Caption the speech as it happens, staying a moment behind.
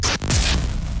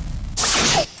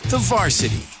The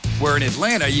Varsity, where in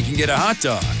Atlanta you can get a hot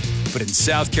dog, but in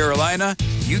South Carolina,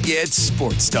 you get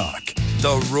sports talk.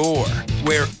 The Roar,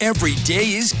 where every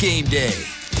day is game day.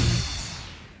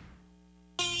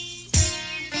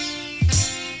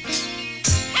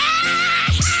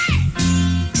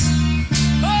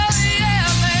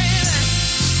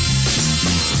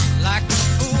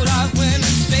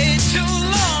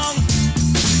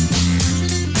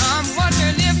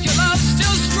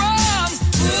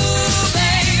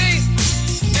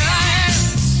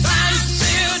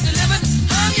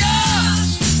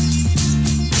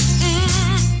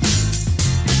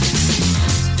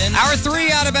 Hour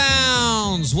 3 out of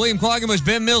bounds. William Quaggenbush,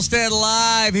 Ben Milstead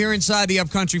live here inside the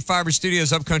Upcountry Fiber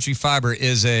studios. Upcountry Fiber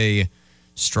is a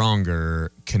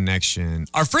stronger connection.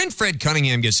 Our friend Fred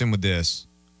Cunningham gets in with this.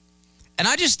 And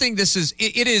I just think this is,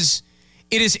 it is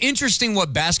interesting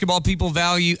what basketball people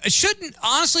value. Are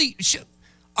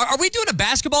we doing a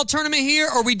basketball tournament here,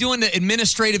 or are we doing the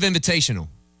administrative invitational?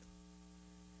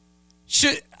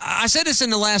 I said this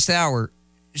in the last hour.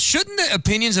 Shouldn't the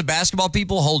opinions of basketball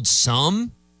people hold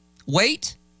some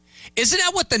weight? Isn't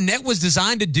that what the net was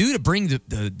designed to do, to bring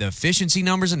the efficiency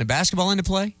numbers into basketball into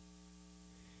play?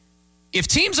 If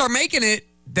teams are making it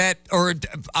that, or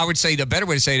I would say the better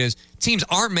way to say it is, teams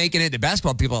aren't making it, the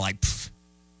basketball people are like,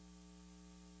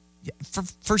 yeah,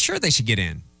 for sure they should get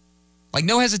in. Like,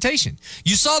 no hesitation.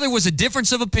 You saw there was a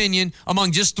difference of opinion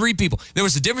among just 3 people. There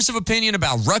was a difference of opinion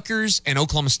about Rutgers and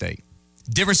Oklahoma State.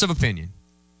 Difference of opinion.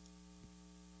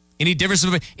 Any difference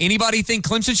of opinion? Anybody think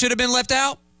Clemson should have been left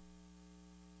out?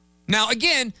 Now,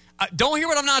 again, don't hear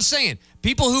what I'm not saying.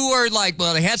 People who are like,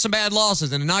 well, they had some bad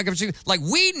losses and they're not going to, like,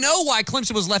 we know why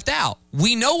Clemson was left out.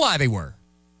 We know why they were.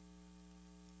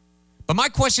 But my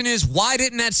question is, why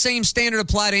didn't that same standard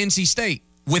apply to NC State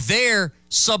with their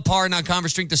subpar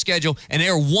non-conference strength of schedule and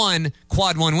their 1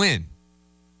 quad 1 win?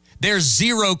 They're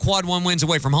 0 quad 1 wins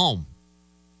away from home.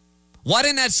 Why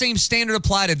didn't that same standard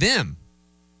apply to them?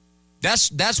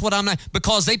 That's what I'm not,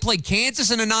 because they played Kansas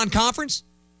in a non-conference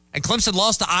and Clemson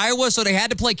lost to Iowa, so they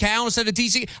had to play Cal instead of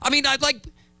TCU. I mean,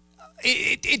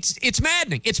 it's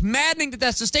maddening. It's maddening that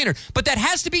that's the standard, but that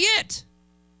has to be it.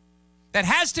 That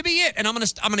has to be it. And I'm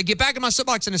gonna get back in my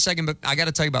soapbox in a second, but I got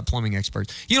to tell you about plumbing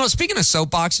experts. You know, speaking of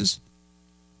soapboxes,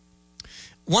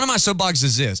 one of my soapboxes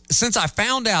is this: since I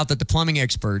found out that the plumbing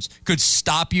experts could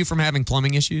stop you from having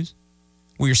plumbing issues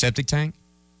with your septic tank,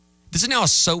 this is now a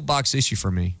soapbox issue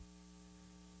for me.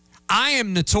 I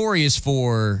am notorious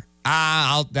for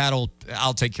I'll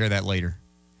take care of that later.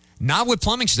 Not with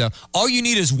plumbing stuff. All you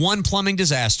need is one plumbing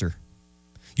disaster.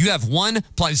 You have one,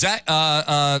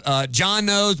 John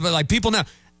knows, but like people know,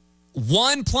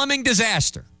 one plumbing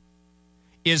disaster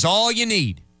is all you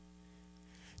need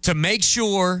to make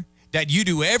sure that you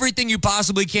do everything you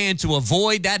possibly can to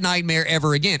avoid that nightmare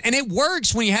ever again. And it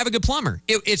works when you have a good plumber.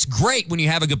 It's great when you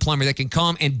have a good plumber that can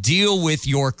come and deal with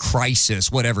your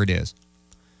crisis, whatever it is.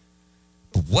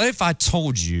 But what if I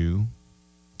told you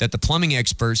that the plumbing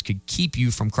experts could keep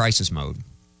you from crisis mode?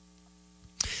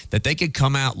 That they could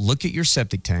come out, look at your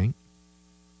septic tank,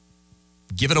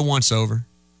 give it a once-over,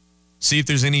 see if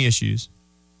there's any issues,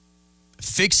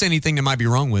 fix anything that might be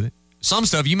wrong with it. Some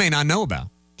stuff you may not know about.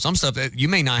 Some stuff that you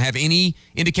may not have any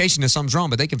indication that something's wrong,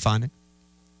 but they can find it.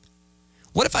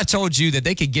 What if I told you that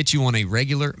they could get you on a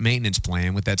regular maintenance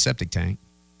plan with that septic tank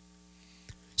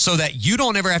so that you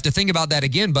don't ever have to think about that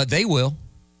again, but they will?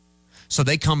 So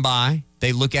they come by,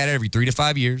 they look at it every 3 to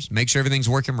 5 years, make sure everything's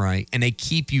working right, and they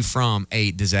keep you from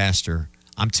a disaster.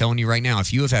 I'm telling you right now,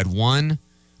 if you have had one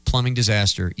plumbing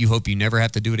disaster, you hope you never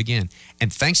have to do it again.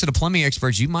 And thanks to the plumbing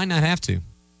experts, you might not have to.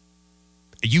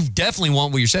 You definitely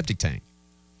won't with your septic tank.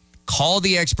 Call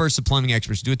the experts, the plumbing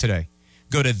experts. Do it today.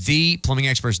 Go to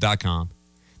theplumbingexperts.com.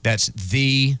 That's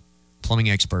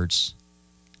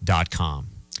theplumbingexperts.com.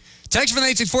 Text from the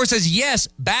 864 says, yes,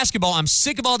 basketball. I'm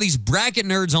sick of all these bracket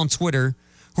nerds on Twitter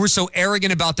who are so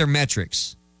arrogant about their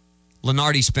metrics.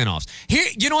 Lenardi spinoffs. Here,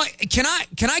 you know what? Can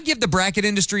I give the bracket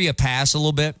industry a pass a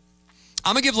little bit?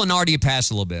 I'm going to give Lenardi a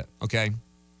pass a little bit, okay?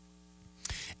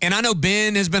 And I know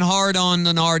Ben has been hard on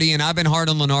Lenardi, and I've been hard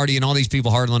on Lenardi, and all these people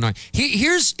hard on Lenardi.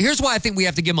 Here's why I think we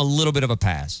have to give him a little bit of a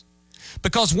pass.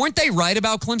 Because weren't they right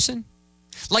about Clemson?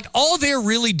 Like, all they're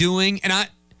really doing, and I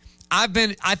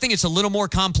think it's a little more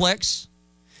complex,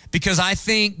 because I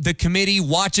think the committee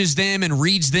watches them and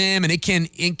reads them, and it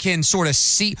can sort of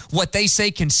see what they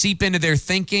say can seep into their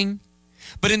thinking.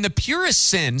 But in the purest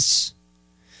sense,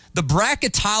 the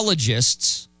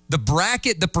bracketologists,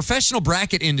 the professional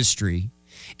bracket industry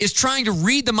is trying to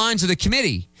read the minds of the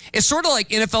committee. It's sort of like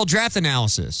NFL draft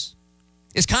analysis.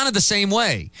 It's kind of the same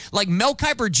way. Like Mel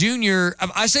Kiper Jr.,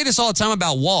 I say this all the time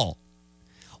about Walt.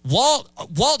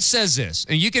 Walt says this,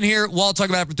 and you can hear Walt talk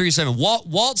about it for 3-7.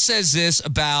 Walt says this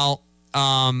about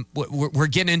we're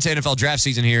getting into NFL draft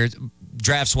season here.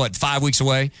 Draft's 5 weeks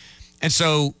away, and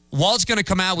so Walt's going to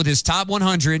come out with his top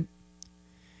 100,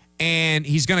 and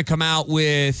he's going to come out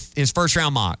with his first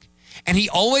round mock. And he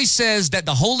always says that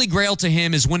the holy grail to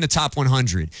him is win the top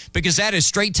 100 because that is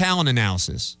straight talent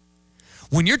analysis.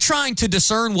 When you're trying to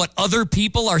discern what other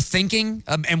people are thinking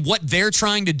and what they're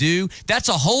trying to do, that's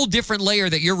a whole different layer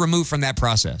that you're removed from that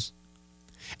process.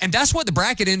 And that's what the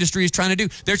bracket industry is trying to do.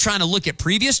 They're trying to look at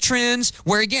previous trends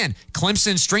where, again,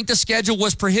 Clemson's strength of schedule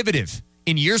was prohibitive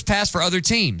in years past for other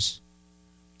teams.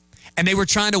 And they were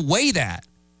trying to weigh that.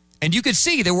 And you could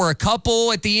see there were a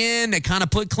couple at the end that kind of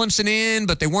put Clemson in,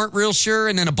 but they weren't real sure.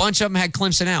 And then a bunch of them had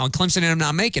Clemson out, and Clemson ended up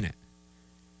not making it.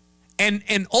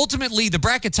 And ultimately, the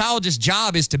bracketologist's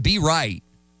job is to be right.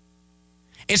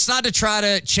 It's not to try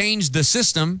to change the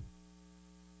system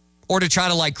or to try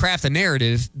to craft a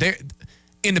narrative.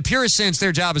 In the purest sense,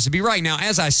 their job is to be right. Now,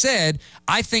 as I said,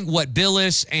 I think what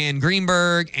Billis and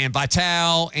Greenberg and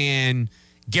Vitale and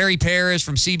Gary Parrish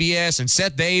from CBS and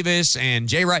Seth Davis and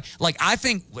Jay Wright, I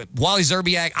think Wally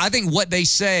Zerbiak, I think what they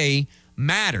say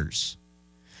matters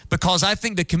because I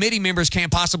think the committee members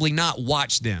can't possibly not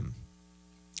watch them.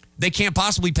 They can't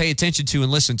possibly pay attention to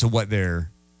and listen to what they're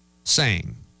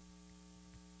saying.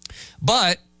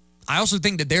 But I also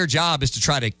think that their job is to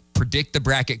try to predict the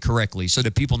bracket correctly so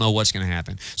that people know what's going to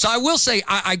happen. So I will say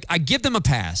I give them a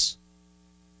pass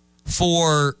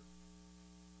for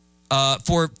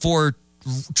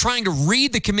trying to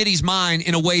read the committee's mind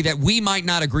in a way that we might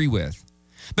not agree with.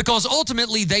 Because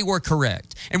ultimately they were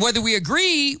correct. And whether we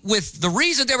agree with the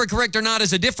reason they were correct or not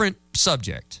is a different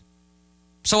subject.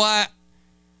 So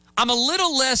I'm a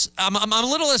little less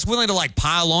willing to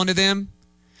pile onto them,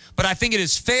 but I think it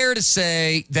is fair to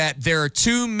say that there are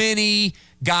too many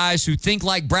guys who think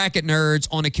like bracket nerds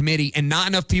on a committee and not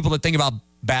enough people that think about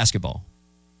basketball.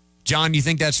 John, do you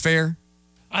think that's fair?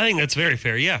 I think that's very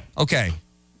fair, yeah. Okay.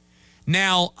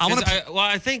 Now,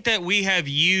 I think that we have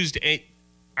used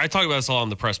I talk about this a lot in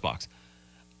the press box.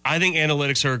 I think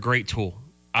analytics are a great tool.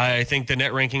 I think the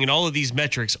net ranking and all of these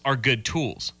metrics are good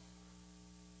tools.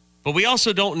 But we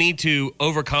also don't need to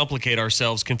overcomplicate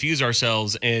ourselves, confuse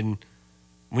ourselves. And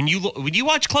when you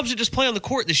watch Clemson just play on the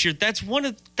court this year, that's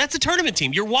a tournament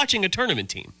team. You're watching a tournament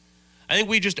team. I think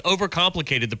we just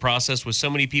overcomplicated the process with so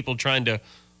many people trying to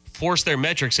force their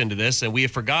metrics into this, and we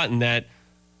have forgotten that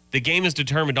the game is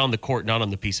determined on the court, not on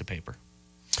the piece of paper.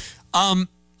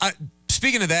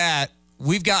 Speaking of that,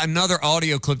 we've got another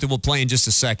audio clip that we'll play in just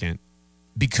a second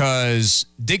because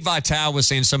Dick Vitale was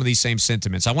saying some of these same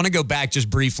sentiments. I want to go back just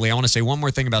briefly. I want to say one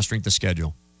more thing about strength of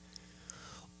schedule.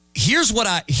 Here's what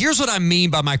I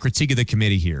mean by my critique of the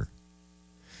committee here.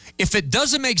 If it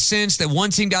doesn't make sense that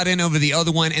one team got in over the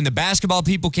other one and the basketball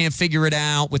people can't figure it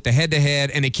out with the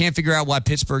head-to-head and they can't figure out why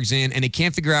Pittsburgh's in and they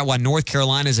can't figure out why North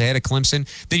Carolina is ahead of Clemson,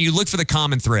 then you look for the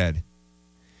common thread.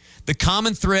 The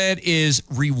common thread is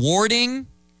rewarding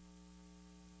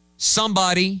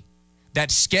somebody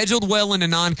that's scheduled well in a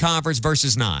non-conference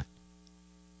versus not.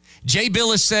 Jay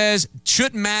Billis says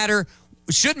shouldn't matter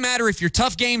if your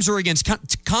tough games are against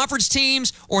conference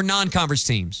teams or non-conference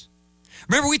teams.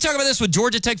 Remember, we talk about this with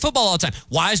Georgia Tech football all the time.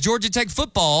 Why is Georgia Tech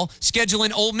football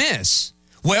scheduling Ole Miss?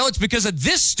 Well, it's because of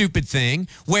this stupid thing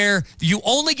where you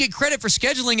only get credit for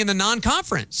scheduling in the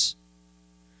non-conference.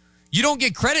 You don't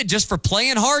get credit just for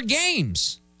playing hard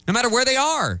games, no matter where they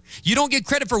are. You don't get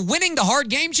credit for winning the hard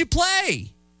games you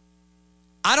play.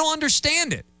 I don't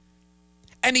understand it.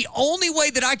 And the only way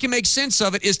that I can make sense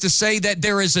of it is to say that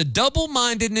there is a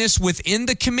double-mindedness within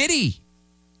the committee.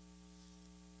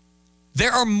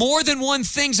 There are more than one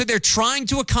things that they're trying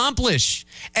to accomplish,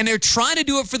 and they're trying to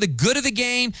do it for the good of the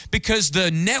game because the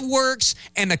networks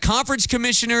and the conference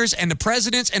commissioners and the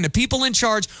presidents and the people in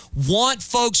charge want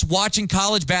folks watching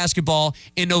college basketball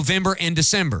in November and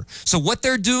December. So what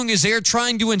they're doing is they're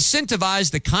trying to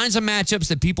incentivize the kinds of matchups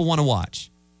that people want to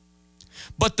watch.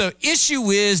 But the issue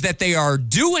is that they are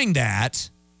doing that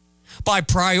by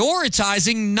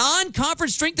prioritizing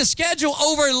non-conference strength of schedule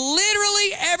over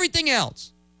literally everything else.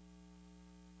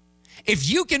 If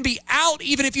you can be out,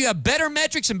 even if you have better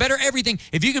metrics and better everything,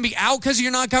 if you can be out because of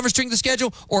your non-conference strength of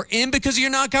schedule or in because of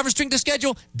your non-conference strength of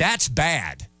schedule, that's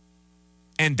bad.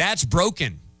 And that's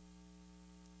broken.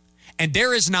 And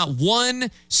there is not one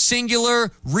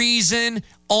singular reason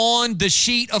on the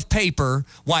sheet of paper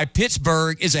why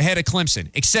Pittsburgh is ahead of Clemson,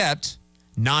 except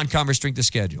non-conference strength of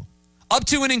schedule. Up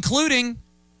to and including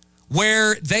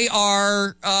where they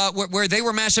are, where they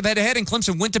were matched up head-to-head and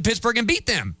Clemson went to Pittsburgh and beat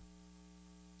them.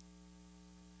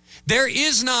 There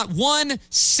is not one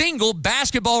single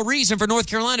basketball reason for North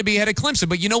Carolina to be ahead of Clemson.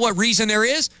 But you know what reason there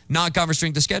is? Non-conference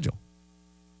strength of schedule.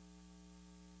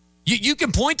 You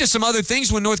can point to some other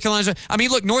things when North Carolina's... I mean,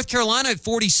 look, North Carolina at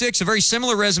 46, a very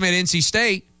similar resume to NC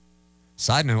State.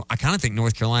 Side note, I kind of think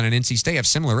North Carolina and NC State have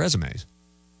similar resumes.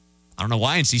 I don't know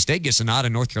why NC State gets a nod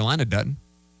and North Carolina doesn't.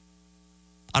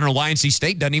 I don't know why NC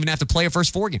State doesn't even have to play a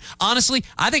first 4 game. Honestly,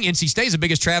 I think NC State is the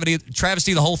biggest travesty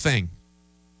of the whole thing.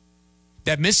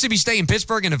 That Mississippi State and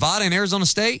Pittsburgh and Nevada and Arizona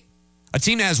State, a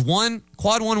team that has one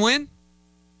quad 1 win,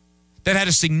 that had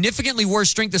a significantly worse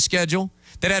strength of schedule,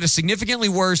 that had a significantly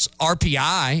worse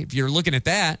RPI, if you're looking at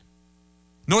that.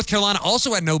 North Carolina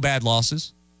also had no bad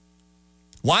losses.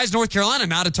 Why is North Carolina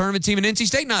not a tournament team and NC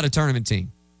State not a tournament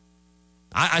team?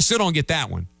 I still don't get that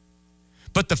one.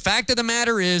 But the fact of the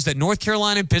matter is that North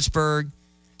Carolina and Pittsburgh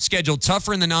scheduled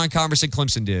tougher in the non-conference than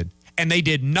Clemson did, and they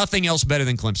did nothing else better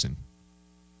than Clemson.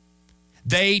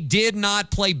 They did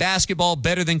not play basketball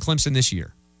better than Clemson this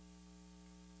year.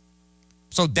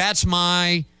 So that's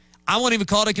I won't even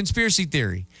call it a conspiracy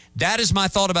theory. That is my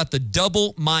thought about the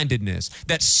double-mindedness,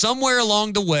 that somewhere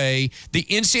along the way, the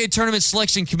NCAA Tournament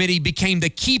Selection Committee became the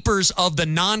keepers of the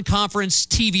non-conference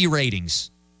TV ratings.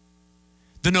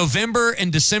 The November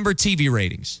and December TV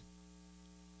ratings.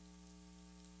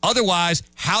 Otherwise,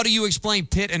 how do you explain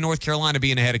Pitt and North Carolina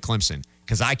being ahead of Clemson?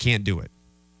 Because I can't do it.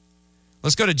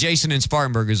 Let's go to Jason in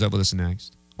Spartanburg, who's up with us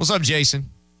next. What's up, Jason?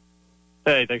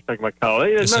 Hey, thanks for taking my call.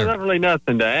 There's not really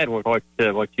nothing to add with what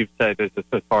you've said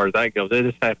as far as that goes. It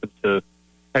just happens to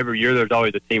every year there's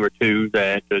always a team or two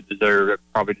that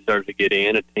probably deserves to get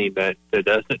in, a team that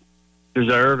doesn't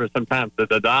deserve, and sometimes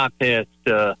the eye test,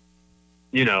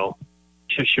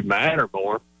 should matter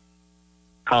more.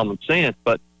 Common sense,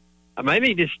 but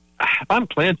maybe just if I'm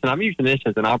Clemson, I'm using this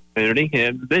as an opportunity.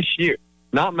 And this year,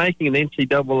 not making an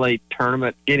NCAA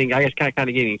tournament, kind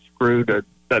of getting screwed. Or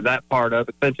that part of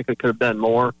it, Clemson could have done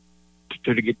more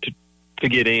to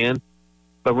get in.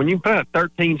 But when you put out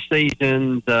 13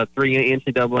 seasons, 3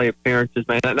 NCAA appearances,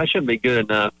 man, that shouldn't be good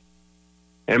enough.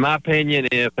 In my opinion,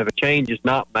 if a change is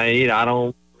not made, I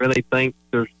don't really think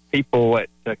there's people at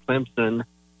Clemson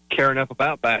care enough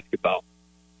about basketball.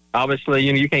 Obviously,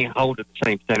 you can't hold it the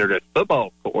same standard as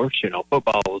football, of course.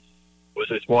 Football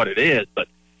is what it is. But,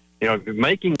 I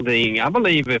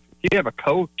believe if you have a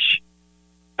coach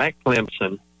at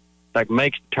Clemson that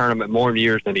makes the tournament more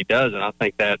years than he does, and I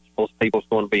think that most people's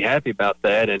going to be happy about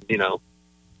that. And,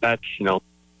 that's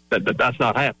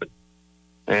not happened.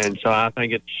 And so I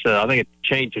think a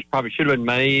change probably should have been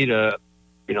made,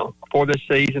 before this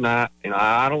season. I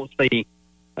don't see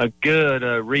a good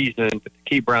reason to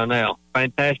keep Brownell.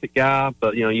 Fantastic guy,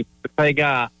 but you pay a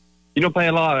guy, you don't pay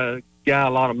a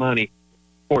lot of money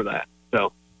for that.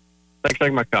 So thanks for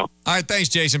taking my call. All right, thanks,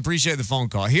 Jason. Appreciate the phone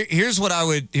call. Here's what I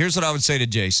would say to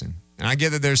Jason, and I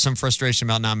get that there's some frustration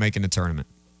about not making the tournament.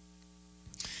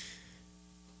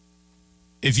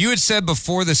 If you had said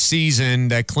before the season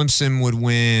that Clemson would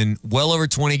win well over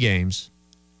 20 games,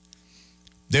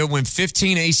 they would win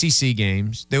 15 ACC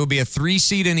games. They would be a 3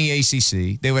 seed in the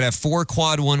ACC. They would have 4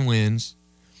 quad 1 wins.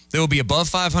 They would be above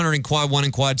 500 in quad 1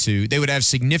 and quad 2. They would have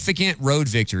significant road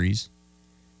victories.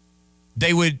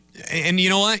 They would, and you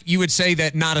know what? You would say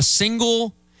that not a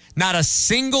single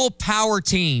power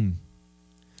team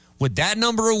with that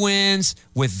number of wins,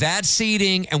 with that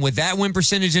seeding, and with that win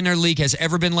percentage in their league has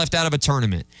ever been left out of a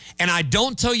tournament. And I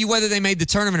don't tell you whether they made the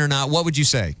tournament or not. What would you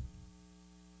say?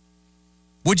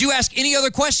 Would you ask any other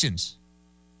questions?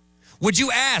 Would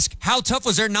you ask how tough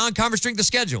was their non-conference strength of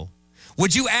schedule?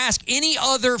 Would you ask any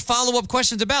other follow-up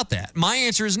questions about that? My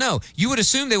answer is no. You would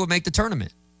assume they would make the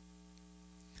tournament.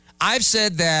 I've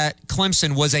said that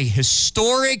Clemson was a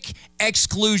historic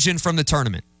exclusion from the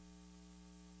tournament.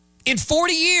 In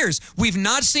 40 years, we've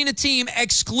not seen a team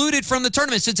excluded from the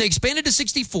tournament. Since they expanded to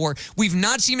 64, we've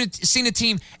not seen a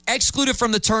team excluded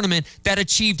from the tournament that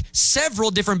achieved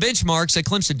several different benchmarks that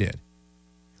Clemson did.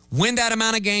 Win that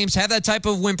amount of games, have that type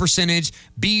of win percentage,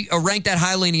 be ranked that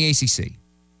highly in the ACC.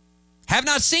 Have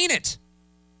not seen it.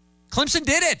 Clemson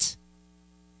did it.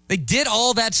 They did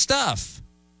all that stuff.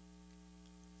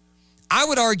 I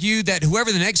would argue that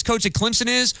whoever the next coach at Clemson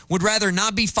is would rather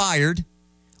not be fired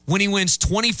when he wins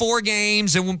 24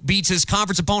 games and beats his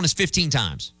conference opponents 15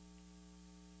 times.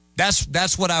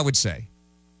 That's what I would say.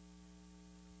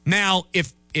 Now,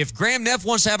 if Graham Neff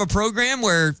wants to have a program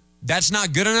where that's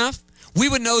not good enough, we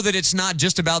would know that it's not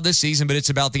just about this season, but it's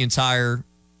about the entire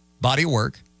body of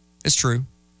work. It's true.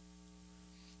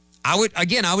 I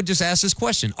would just ask this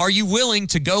question. Are you willing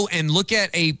to go and look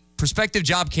at a prospective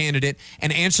job candidate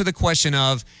and answer the question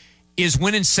of, is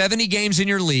winning 70 games in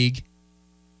your league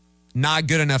not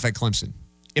good enough at Clemson?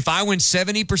 if I win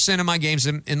 70% of my games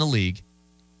in the league,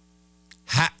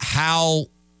 how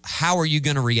are you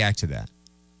going to react to that?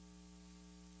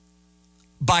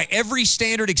 By every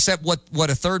standard except what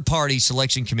a third-party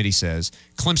selection committee says,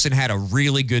 Clemson had a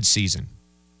really good season.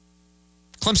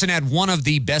 Clemson had one of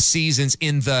the best seasons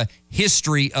in the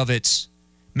history of its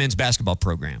men's basketball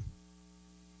program.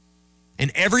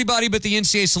 And everybody but the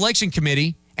NCAA selection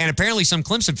committee, and apparently some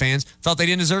Clemson fans, thought they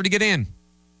didn't deserve to get in.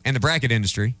 And the bracket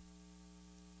industry.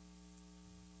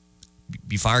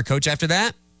 You fire a coach after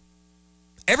that?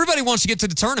 Everybody wants to get to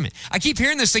the tournament. I keep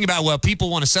hearing this thing about, well, people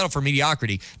want to settle for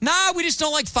mediocrity. Nah, we just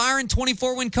don't like firing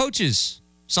 24-win coaches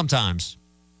sometimes.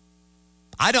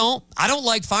 I don't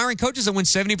like firing coaches that win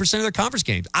 70% of their conference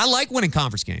games. I like winning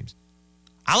conference games.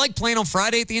 I like playing on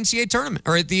Friday at the NCAA tournament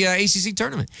or at the ACC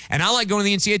tournament. And I like going to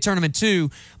the NCAA tournament too.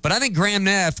 But I think Graham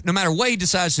Neff, no matter what he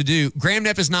decides to do, Graham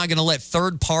Neff is not going to let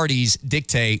third parties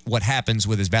dictate what happens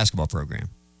with his basketball program.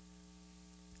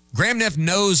 Graham Neff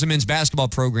knows the men's basketball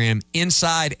program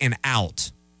inside and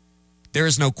out. There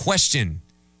is no question.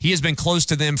 He has been close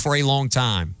to them for a long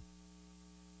time.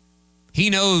 He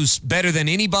knows better than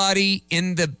anybody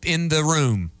in the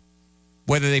room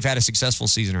whether they've had a successful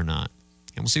season or not.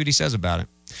 And we'll see what he says about it.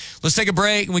 Let's take a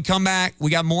break. When we come back, we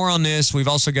got more on this. We've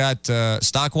also got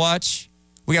Stock Watch.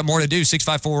 We got more to do.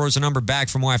 654 is the number. Back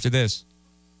for more after this.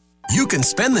 You can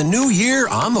spend the new year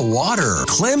on the water.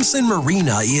 Clemson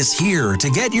Marina is here to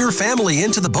get your family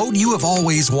into the boat you have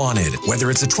always wanted.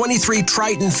 Whether it's a 23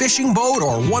 Triton fishing boat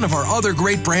or one of our other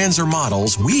great brands or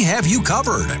models, we have you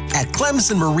covered. At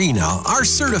Clemson Marina, our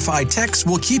certified techs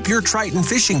will keep your Triton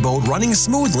fishing boat running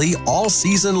smoothly all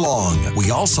season long.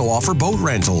 We also offer boat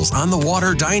rentals,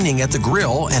 on-the-water dining at the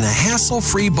grill, and a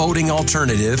hassle-free boating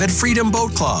alternative at Freedom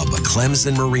Boat Club.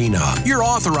 Clemson Marina, your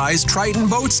authorized Triton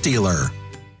boat dealer.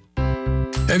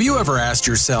 Have you ever asked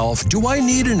yourself, do I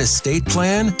need an estate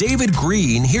plan? David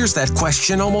Green hears that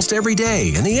question almost every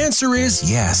day, and the answer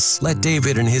is yes. Let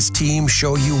David and his team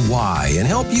show you why and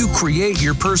help you create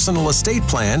your personal estate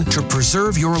plan to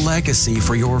preserve your legacy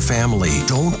for your family.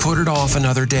 Don't put it off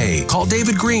another day. Call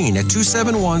David Green at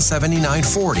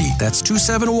 271-7940. That's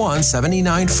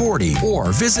 271-7940.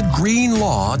 Or visit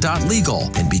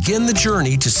greenlaw.legal and begin the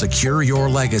journey to secure your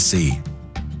legacy.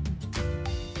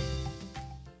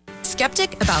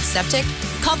 Skeptic about septic?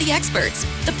 Call the experts,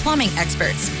 the plumbing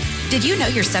experts. Did you know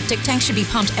your septic tank should be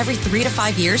pumped every 3 to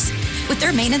 5 years? With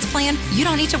their maintenance plan, you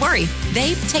don't need to worry.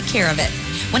 They take care of it.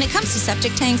 When it comes to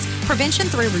septic tanks, prevention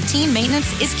through routine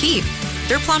maintenance is key.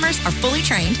 Their plumbers are fully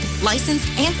trained, licensed,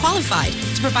 and qualified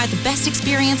to provide the best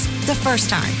experience the first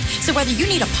time. So whether you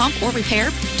need a pump or repair,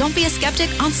 don't be a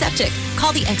skeptic on septic.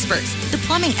 Call the experts, the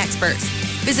plumbing experts.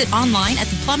 Visit online at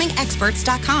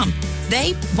theplumbingexperts.com.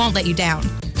 They won't let you down.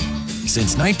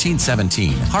 Since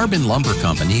 1917, Harbin Lumber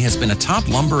Company has been a top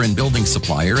lumber and building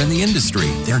supplier in the industry.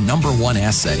 Their number one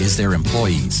asset is their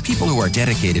employees, people who are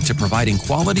dedicated to providing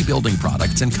quality building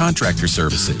products and contractor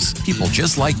services. People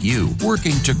just like you,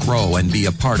 working to grow and be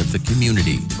a part of the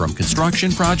community. From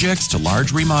construction projects to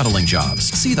large remodeling jobs,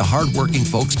 see the hardworking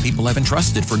folks people have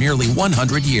entrusted for nearly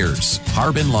 100 years.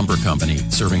 Harbin Lumber Company,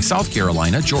 serving South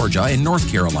Carolina, Georgia, and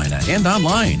North Carolina, and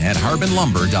online at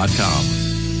harbinlumber.com.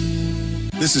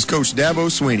 This is Coach Dabo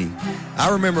Sweeney. I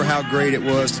remember how great it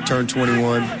was to turn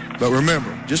 21, but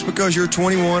remember, just because you're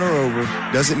 21 or over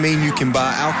doesn't mean you can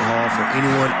buy alcohol for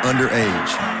anyone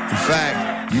underage. In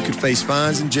fact, you could face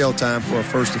fines and jail time for a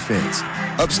first offense.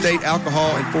 Upstate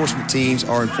alcohol enforcement teams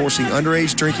are enforcing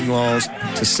underage drinking laws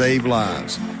to save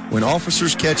lives. When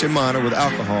officers catch a minor with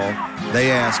alcohol,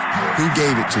 they ask, who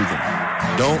gave it to them?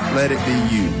 Don't let it be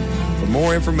you. For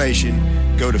more information,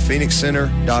 go to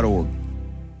phoenixcenter.org.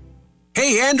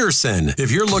 Hey Anderson,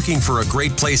 if you're looking for a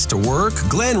great place to work,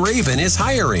 Glen Raven is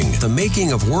hiring. The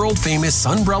making of world-famous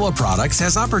Sunbrella products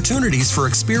has opportunities for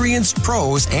experienced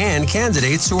pros and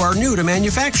candidates who are new to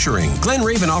manufacturing. Glen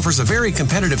Raven offers a very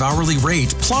competitive hourly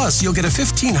rate, plus you'll get a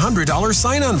 $1,500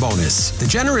 sign-on bonus. The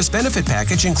generous benefit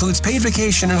package includes paid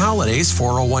vacation and holidays,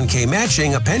 401k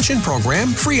matching, a pension program,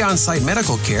 free on-site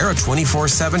medical care, a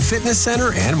 24/7 fitness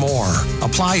center, and more.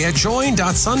 Apply at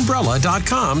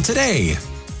join.sunbrella.com today.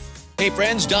 Hey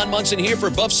friends, Don Munson here for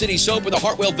Buff City Soap in the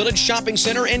Hartwell Village Shopping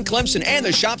Center in Clemson and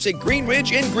the shops at Green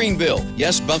Ridge in Greenville.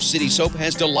 Yes, Buff City Soap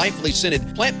has delightfully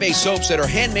scented plant-based soaps that are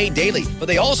handmade daily, but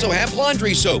they also have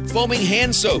laundry soap, foaming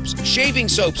hand soaps, shaving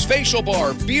soaps, facial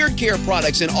bar, beard care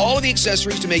products, and all of the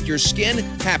accessories to make your skin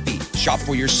happy. Shop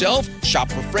for yourself,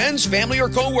 shop for friends, family, or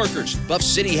co-workers. Buff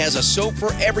City has a soap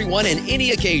for everyone and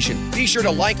any occasion. Be sure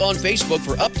to like on Facebook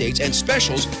for updates and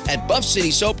specials at Buff City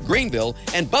Soap Greenville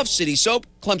and Buff City Soap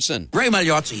Clemson. Ray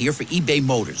Magliozzi here for eBay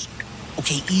Motors.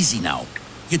 Okay, easy now.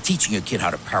 you're teaching a kid how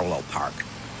to parallel park.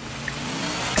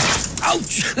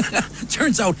 Ouch!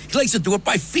 Turns out he likes to do it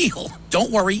by feel. Don't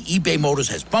worry, eBay Motors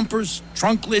has bumpers,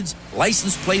 trunk lids,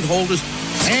 license plate holders,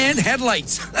 and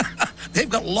headlights. They've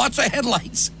got lots of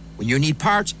headlights. When you need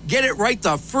parts, get it right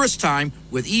the first time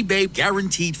with eBay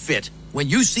Guaranteed Fit. When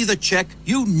you see the check,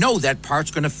 you know that part's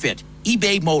going to fit.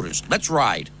 eBay Motors. Let's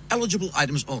ride. Eligible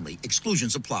items only.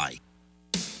 Exclusions apply.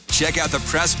 Check out the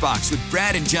Press Box with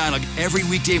Brad and John every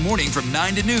weekday morning from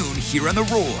 9 to noon here on The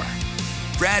Roar.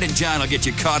 Brad and John will get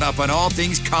you caught up on all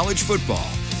things college football,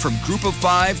 from Group of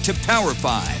Five to Power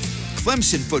Five,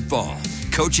 Clemson football,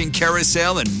 coaching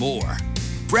carousel, and more.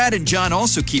 Brad and John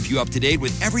also keep you up to date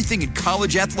with everything in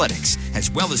college athletics, as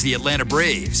well as the Atlanta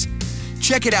Braves.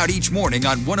 Check it out each morning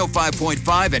on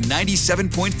 105.5 and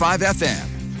 97.5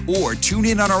 FM, or tune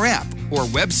in on our app or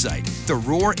website,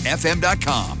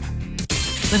 theroarfm.com.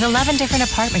 With 11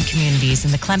 different apartment communities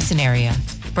in the Clemson area,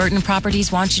 Burton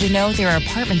Properties wants you to know there are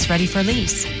apartments ready for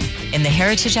lease. In the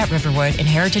Heritage at Riverwood and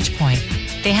Heritage Point,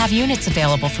 they have units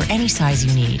available for any size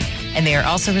you need, and they are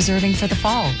also reserving for the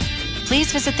fall.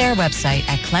 Please visit their website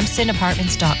at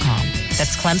clemsonapartments.com.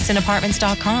 That's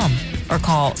clemsonapartments.com, or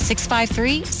call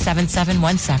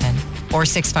 653-7717 or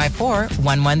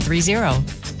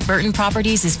 654-1130. Burton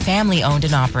Properties is family owned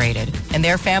and operated, and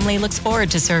their family looks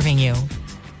forward to serving you.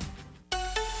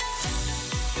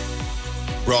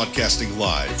 Broadcasting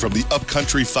live from the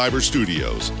Upcountry Fiber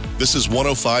Studios, this is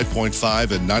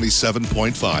 105.5 and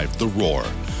 97.5 The Roar.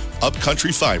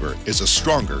 Upcountry Fiber is a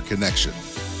stronger connection.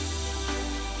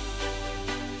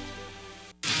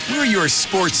 We're your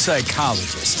sports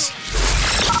psychologists.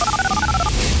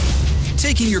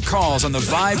 Taking your calls on the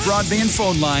Vibe broadband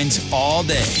phone lines all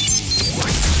day.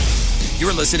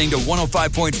 You're listening to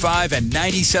 105.5 and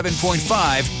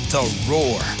 97.5 The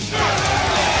Roar.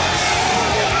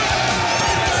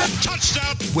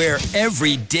 Touchdown! Where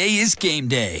every day is game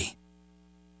day.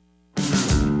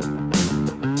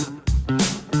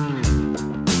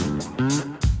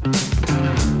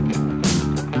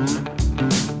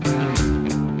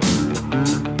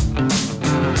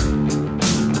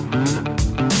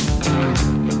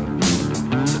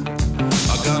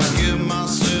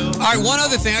 All right, one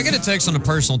other thing. I got a text on the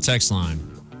personal text line.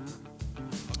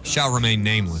 Shall remain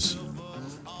nameless.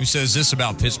 Who says this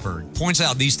about Pittsburgh? Points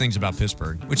out these things about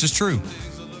Pittsburgh, which is true.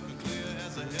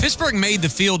 Pittsburgh made the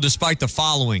field despite the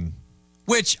following,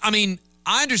 which, I mean,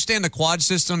 I understand the quad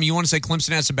system. You want to say Clemson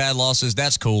had some bad losses.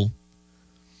 That's cool.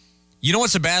 You know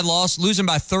what's a bad loss? Losing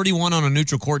by 31 on a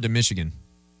neutral court to Michigan.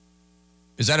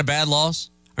 Is that a bad loss?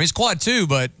 I mean, it's quad too,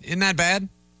 but isn't that bad?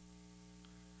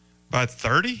 By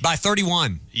 30? By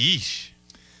 31. Yeesh.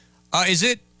 Is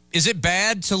it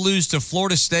bad to lose to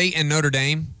Florida State and Notre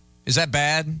Dame? Is that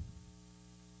bad?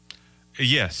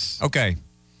 Yes. Okay.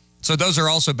 So those are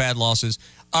also bad losses.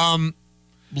 Man,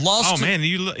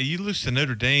 you lose to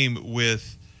Notre Dame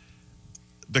with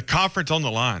the conference on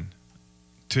the line,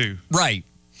 too. Right.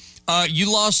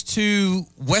 You lost to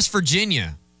West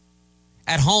Virginia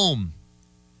at home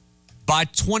by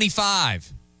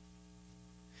 25.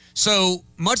 So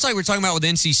much like we're talking about with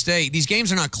NC State, these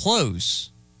games are not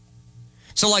close.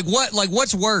 So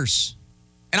what's worse?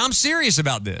 And I'm serious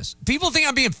about this. People think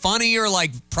I'm being funny or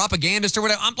like propagandist or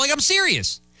whatever. I'm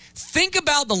serious. Think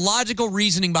about the logical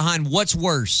reasoning behind what's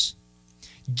worse.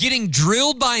 Getting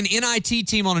drilled by an NIT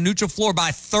team on a neutral floor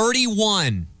by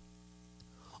 31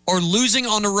 or losing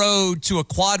on the road to a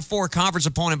quad 4 conference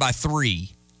opponent by 3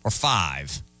 or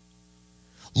 5.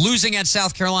 Losing at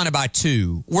South Carolina by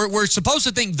 2. We're supposed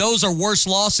to think those are worse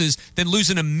losses than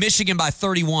losing to Michigan by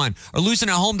 31 or losing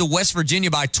at home to West Virginia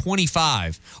by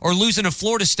 25 or losing to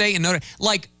Florida State and Notre Dame.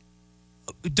 Like,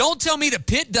 don't tell me that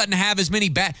Pitt doesn't have as many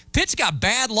bad. Pitt's got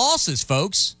bad losses,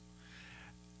 folks.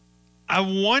 I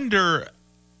wonder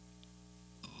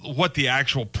what the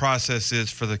actual process is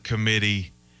for the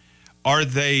committee. Are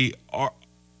they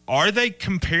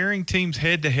comparing teams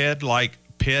head to head like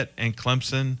Pitt and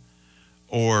Clemson?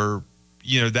 Or,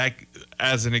 that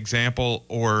as an example,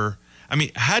 or, I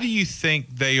mean, how do you think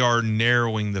they are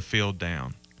narrowing the field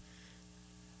down?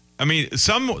 I mean,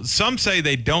 some say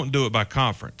they don't do it by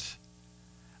conference.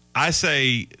 I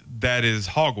say that is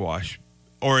hogwash,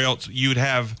 or else you would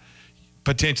have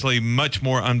potentially much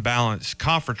more unbalanced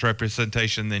conference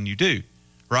representation than you do,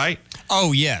 right?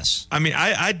 Oh, yes. I mean,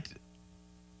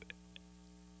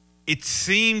 it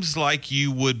seems like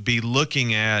you would be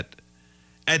looking at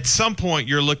some point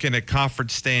you're looking at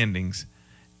conference standings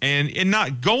and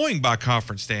not going by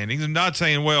conference standings and not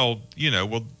saying,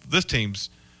 this team's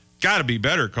got to be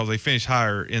better because they finished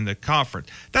higher in the conference.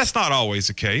 That's not always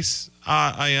the case.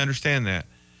 I understand that.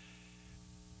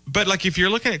 But, like, if you're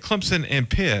looking at Clemson and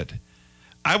Pitt,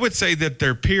 I would say that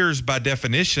they're peers by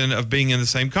definition of being in the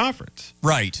same conference.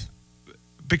 Right.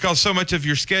 Because so much of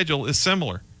your schedule is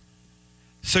similar.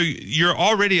 So you're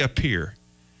already a peer.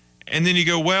 And then you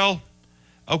go, well,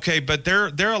 okay, but they're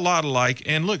a lot alike.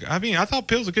 And look, I mean, I thought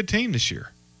Pitt's a good team this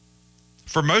year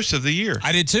for most of the year.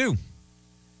 I did too.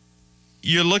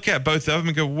 You look at both of them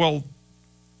and go, well,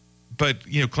 but,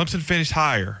 you know, Clemson finished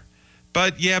higher.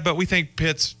 But, yeah, but we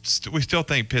still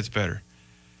think Pitt's better.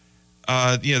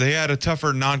 You know, they had a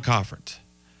tougher non-conference.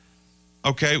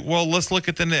 Okay, well, let's look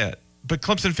at the net. But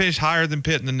Clemson finished higher than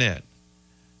Pitt in the net.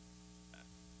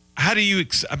 How do you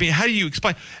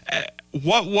explain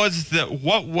what was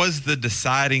the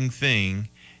deciding thing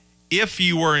if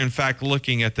you were in fact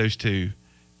looking at those two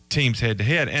teams head to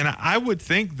head? And I would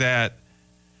think that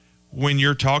when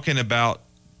you're talking about,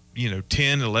 you know,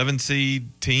 10, 11 seed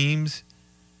teams,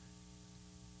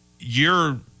 you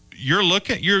are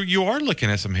looking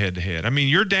at some head to head. I mean,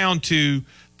 you're down to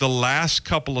the last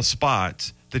couple of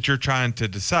spots that you're trying to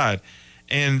decide.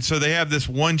 And so they have this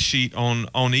one sheet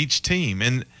on each team.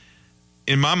 And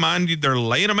in my mind, they're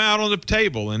laying them out on the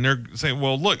table and they're saying,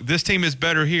 well, look, this team is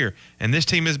better here and this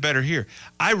team is better here.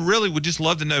 I really would just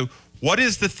love to know, what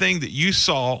is the thing that you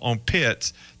saw on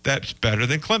Pitt's that's better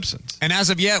than Clemson's? And as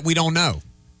of yet, we don't know.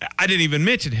 I didn't even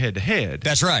mention head to head.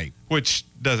 That's right. Which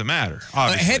doesn't matter,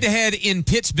 obviously. Head to head in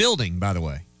Pitt's building, by the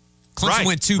way. Clemson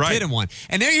went 2 Pitt and 1.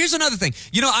 And here's another thing.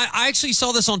 You know, I actually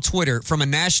saw this on Twitter from a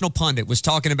national pundit was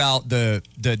talking about the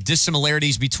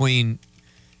dissimilarities between,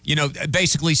 you know,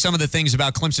 basically some of the things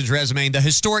about Clemson's resume and the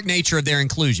historic nature of their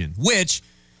inclusion, which,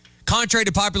 contrary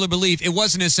to popular belief, it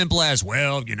wasn't as simple as,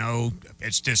 well, you know,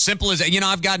 it's as simple as, you know,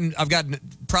 I've gotten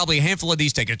probably a handful of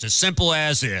these tickets. As simple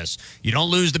as this. You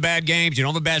don't lose the bad games. You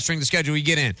don't have a bad strength of schedule. You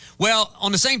get in. Well,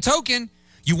 on the same token,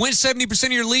 you win 70%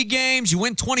 of your league games. You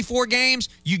win 24 games.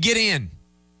 You get in.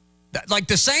 Like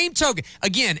the same token.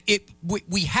 Again,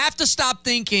 we have to stop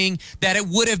thinking that it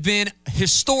would have been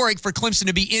historic for Clemson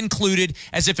to be included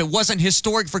as if it wasn't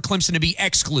historic for Clemson to be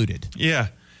excluded. Yeah.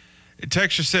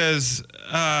 Texture says,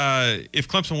 if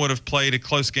Clemson would have played a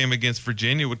close game against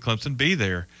Virginia, would Clemson be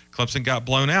there? Clemson got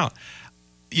blown out.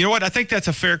 You know what? I think that's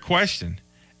a fair question.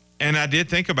 And I did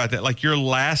think about that. Like, your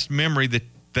last memory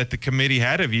that the committee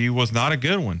had of you was not a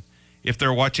good one if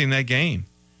they're watching that game.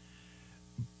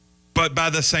 But by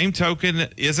the same token,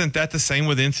 isn't that the same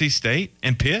with NC State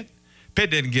and Pitt?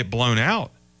 Pitt didn't get blown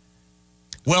out.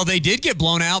 Well, they did get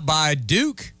blown out by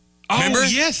Duke. Remember? Oh,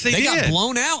 yes, they did. They got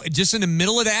blown out just in the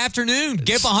middle of the afternoon.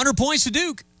 Gave up 100 points to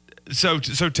Duke. So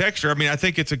Texture, I mean, I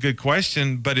think it's a good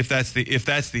question, but if that's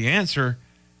the answer,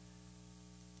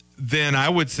 then I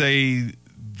would say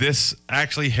this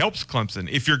actually helps Clemson.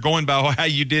 If you're going by how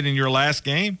you did in your last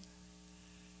game,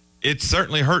 it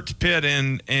certainly hurts Pitt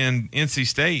and NC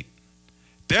State.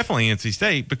 Definitely NC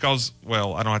State because,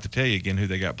 well, I don't have to tell you again who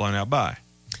they got blown out by.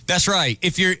 That's right.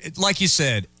 If you're, like you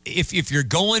said, if you're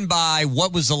going by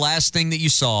what was the last thing that you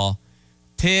saw,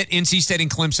 Pitt, NC State,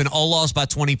 and Clemson all lost by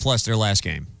 20 plus their last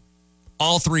game.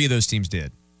 All three of those teams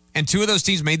did. And two of those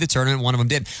teams made the tournament, one of them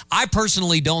did. I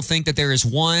personally don't think that there is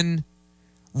one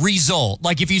result.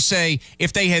 Like if you say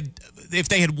if they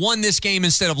had won this game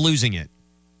instead of losing it,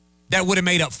 that would have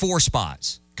made up 4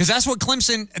 spots. Because that's what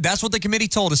the committee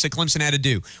told us that Clemson had to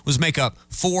do, was make up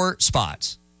 4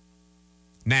 spots.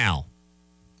 Now,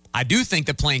 I do think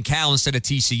that playing Cal instead of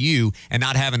TCU and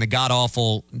not having the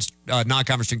god-awful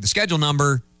non-conference strength of schedule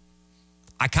number,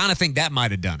 I kind of think that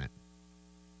might have done it.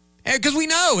 Because we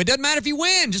know it doesn't matter if you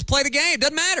win. Just play the game. It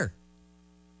doesn't matter.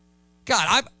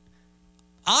 God,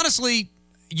 honestly,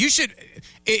 you should,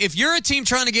 if you're a team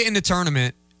trying to get in the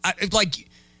tournament, I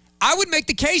would make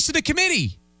the case to the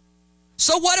committee.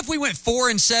 So what if we went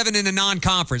 4-7 in a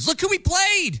non-conference? Look who we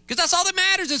played, because that's all that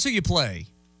matters is who you play,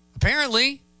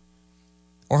 apparently,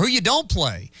 or who you don't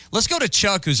play. Let's go to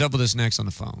Chuck, who's up with us next on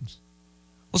the phones.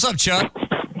 What's up, Chuck?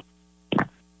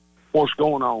 What's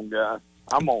going on, guys?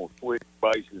 I'm on a switch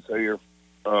basis here.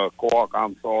 Quark,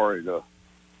 I'm sorry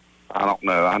I don't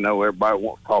know. I know everybody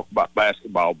wants to talk about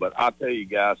basketball, but I tell you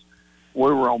guys,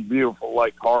 we were on beautiful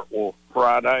Lake Hartwell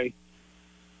Friday,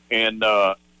 and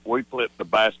we flipped the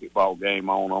basketball game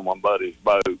on my buddy's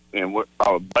boat, and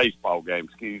baseball game,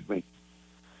 excuse me.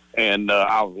 And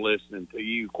I was listening to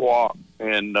you, Quark,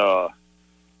 and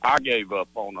I gave up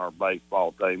on our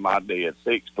baseball team. I did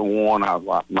 6-1. I was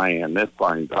like, man, this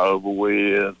thing's over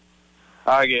with.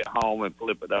 I get home and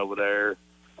flip it over there,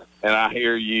 and I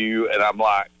hear you, and I'm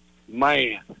like,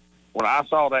 man, when I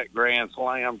saw that grand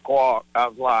slam, Quark, I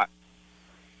was like,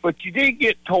 but you did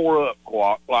get tore up,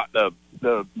 Quark, like the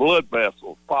blood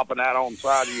vessels popping out on the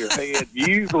side of your head. You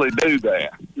usually do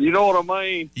that. You know what I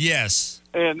mean? Yes.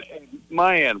 And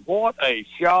man, what a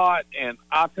shot. And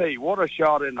I tell you, what a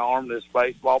shot in the arm of this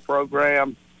baseball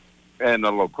program and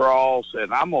the lacrosse.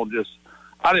 And I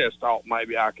just thought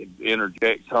maybe I could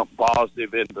interject something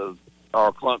positive into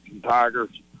our Clemson Tigers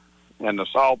and the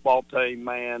softball team,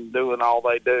 man, doing all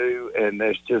they do. And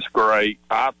it's just great,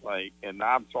 I think. And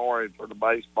I'm sorry for the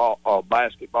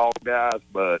basketball guys,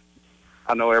 but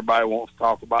I know everybody wants to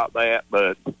talk about that.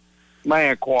 But,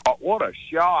 man, what a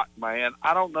shot, man.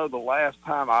 I don't know the last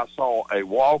time I saw a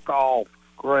walk-off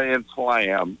grand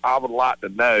slam. I would like to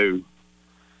know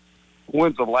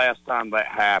when's the last time that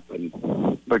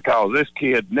happened, because this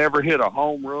kid never hit a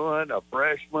home run, a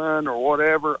freshman or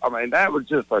whatever. I mean, that was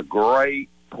just a great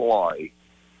play.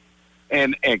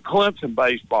 And Clemson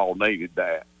baseball needed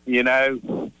that, you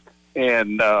know.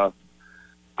 And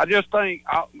I just think,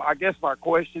 I guess my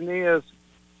question is,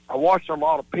 I watched a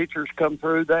lot of pitchers come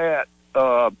through that,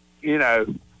 you know,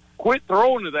 quit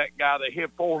throwing to that guy that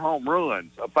hit 4 home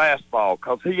runs, a fastball,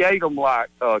 because he ate them like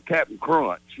Captain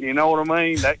Crunch. You know what I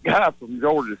mean? That guy from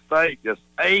Georgia State just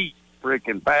ate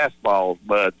freaking fastballs.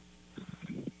 But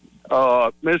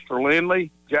Mr.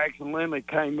 Lindley, Jackson Lindley,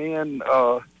 came in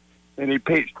and he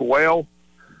pitched well.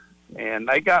 And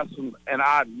they got some, and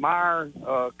I admire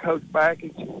Coach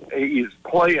Bakich. He is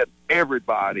playing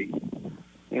everybody.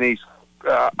 And he's,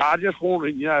 I just want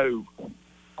to know,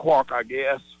 Quark, I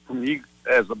guess, from you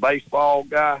as a baseball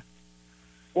guy,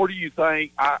 what do you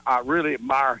think? I really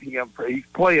admire him for he's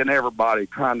playing everybody,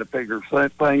 trying to figure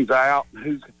things out.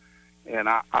 And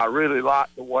I really like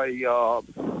the way, you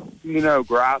know,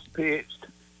 Grice pitched,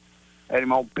 had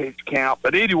him on pitch count.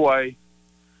 But anyway,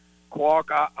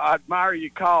 Quark, I admire your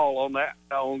call on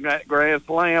that grand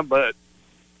slam, but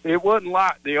it wasn't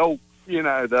like the old, you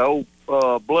know, the old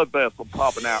blood vessel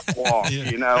popping out Quark. Yeah.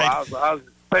 You know, I was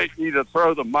expecting you to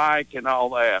throw the mic and all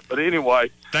that. But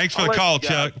anyway, thanks for the call,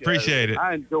 Chuck. Appreciate it.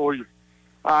 I enjoy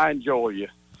you.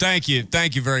 Thank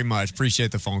you very much.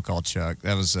 Appreciate the phone call, Chuck.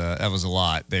 That was a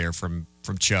lot there from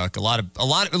Chuck. A lot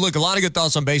of good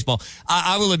thoughts on baseball.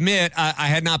 I will admit I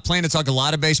had not planned to talk a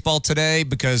lot of baseball today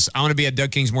because I want to be at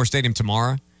Doug Kingsmore Stadium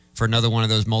tomorrow for another one of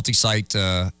those multi-site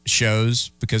shows,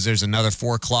 because there's another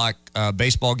 4:00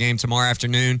 baseball game tomorrow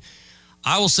afternoon.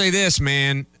 I will say this,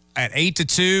 man, at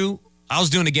 1-2, I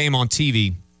was doing a game on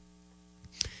TV.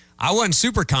 I wasn't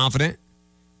super confident.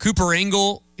 Cooper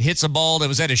Engel hits a ball that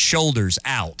was at his shoulders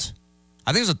out.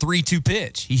 I think it was a 3-2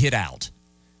 pitch. He hit out.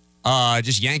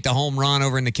 Just yanked a home run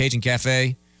over in the Cajun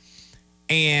Cafe.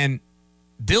 And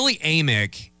Billy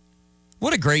Amick,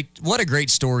 what a great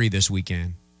story this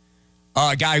weekend.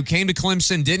 A guy who came to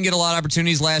Clemson, didn't get a lot of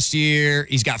opportunities last year.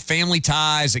 He's got family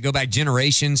ties that go back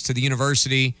generations to the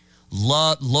university.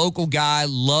 Local guy,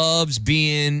 loves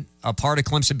being a part of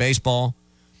Clemson baseball.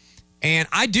 And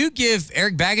I do give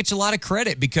Eric Bagich a lot of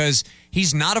credit because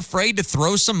he's not afraid to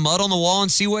throw some mud on the wall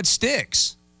and see what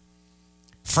sticks.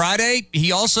 Friday,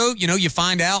 he also, you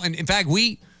find out, and in fact,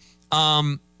 we got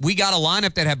a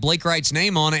lineup that had Blake Wright's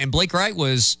name on it, and Blake Wright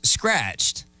was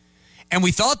scratched. And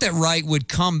we thought that Wright would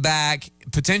come back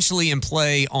potentially and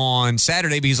play on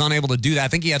Saturday, but he's unable to do that. I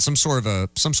think he had some sort of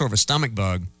a stomach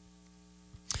bug.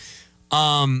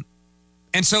 And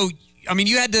so, I mean,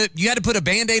 you had to put a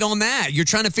Band-Aid on that. You're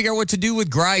trying to figure out what to do with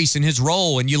Grice and his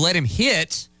role, and you let him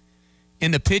hit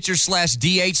in the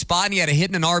pitcher/DH spot, and he had a hit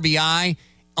in an RBI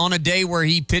on a day where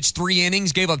he pitched 3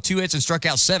 innings, gave up 2 hits, and struck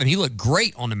out 7. He looked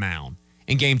great on the mound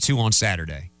in Game 2 on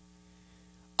Saturday.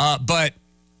 But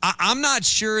I'm not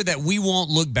sure that we won't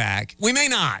look back. We may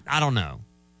not. I don't know.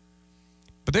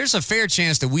 But there's a fair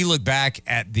chance that we look back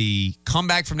at the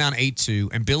comeback from down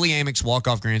 8-2 and Billy Amick's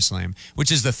walk-off grand slam,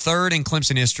 which is the third in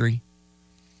Clemson history.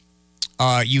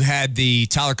 You had the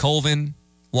Tyler Colvin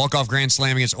walk-off grand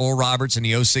slam against Oral Roberts in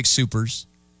the 06 Supers.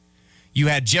 You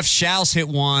had Jeff Schaus hit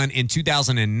one in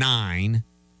 2009.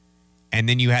 And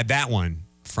then you had that one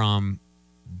from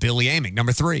Billy Amick,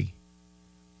 number 3.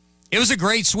 It was a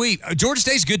great sweep. Georgia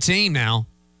State's a good team now.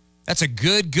 That's a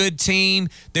good team.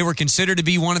 They were considered to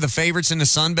be one of the favorites in the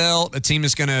Sun Belt, a team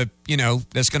that's going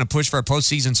to push for a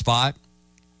postseason spot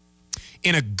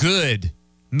in a good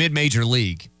mid-major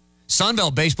league. Sun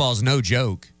Belt baseball is no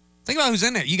joke. Think about who's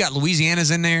in there. You got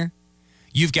Louisiana's in there.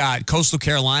 You've got Coastal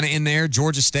Carolina in there.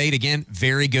 Georgia State, again,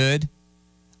 very good.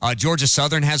 Georgia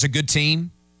Southern has a good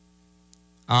team.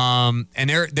 And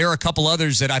there are a couple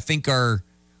others that I think are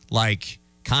like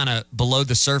kind of below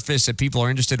the surface that people are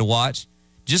interested to watch.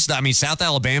 South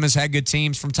Alabama's had good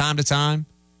teams from time to time.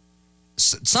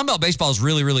 Sunbelt baseball is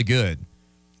really, really good.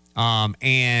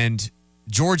 And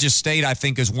Georgia State, I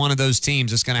think, is one of those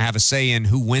teams that's going to have a say in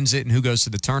who wins it and who goes to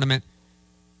the tournament.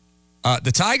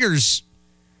 The Tigers,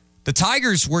 The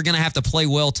Tigers were going to have to play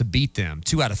well to beat them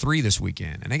 2 out of 3 this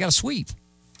weekend, and they got a sweep.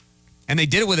 And they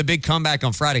did it with a big comeback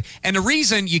on Friday. And the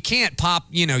reason you can't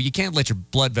you can't let your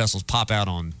blood vessels pop out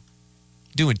on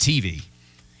doing TV.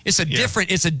 It's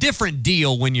a different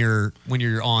deal when you're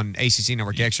on ACC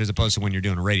Network Extra as opposed to when you're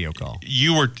doing a radio call.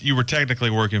 You were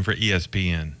technically working for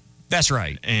ESPN. That's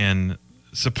right. And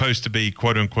supposed to be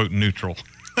quote unquote neutral.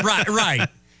 Right.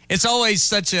 It's always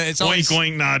such a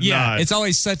wink, nod, nod. It's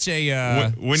always such a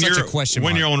a question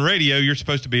mark. When you're on radio, you're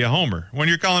supposed to be a homer. When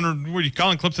you're calling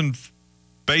Clemson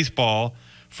baseball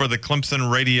for the Clemson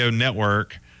Radio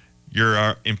Network,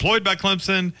 you're employed by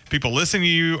Clemson. People listening to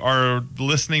you are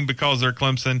listening because they're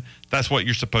Clemson. That's what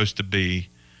you're supposed to be.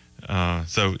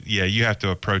 So you have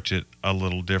to approach it a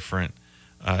little different.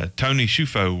 Tony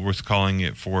Schufo was calling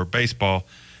it for baseball.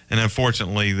 And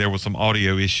unfortunately, there was some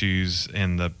audio issues,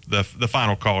 and the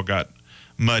final call got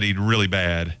muddied really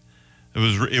bad.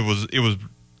 It was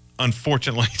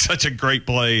unfortunately such a great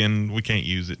play, and we can't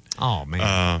use it. Oh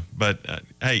man! But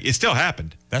hey, it still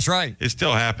happened. That's right. It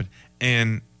still happened,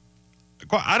 and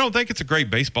I don't think it's a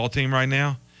great baseball team right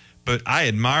now. But I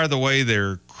admire the way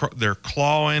they're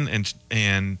clawing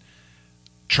and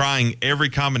trying every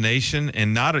combination,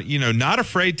 and not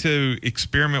afraid to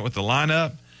experiment with the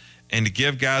lineup. And to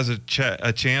give guys a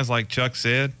chance, like Chuck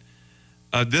said,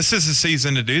 this is the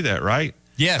season to do that, right?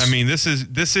 Yes. I mean, this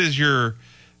is your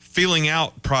feeling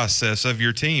out process of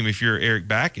your team if you're Eric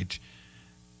Bakich.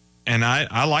 And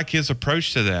I like his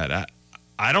approach to that.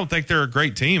 I don't think they're a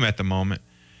great team at the moment,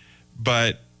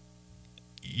 but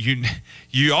you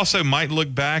also might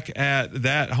look back at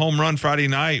that home run Friday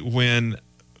night when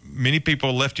many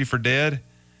people left you for dead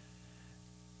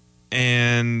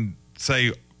and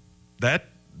say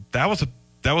that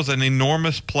was an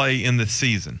enormous play in the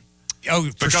season. Oh,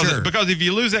 for sure. Because if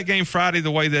you lose that game Friday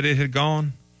the way that it had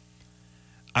gone,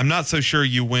 I'm not so sure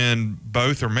you win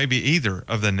both or maybe either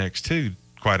of the next two,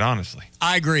 quite honestly.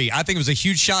 I agree. I think it was a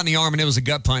huge shot in the arm, and it was a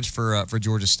gut punch for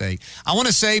Georgia State. I want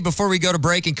to say before we go to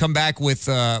break and come back with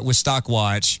Stock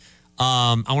Watch,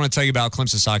 I want to tell you about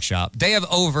Clemson Sock Shop. They have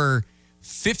over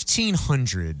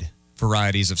 1,500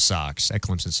 varieties of socks at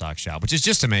Clemson Sock Shop, which is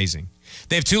just amazing.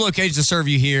 They have 2 locations to serve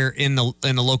you here in the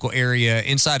local area,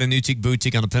 inside a Newtique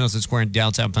Boutique on the Pendleton Square in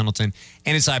downtown Pendleton,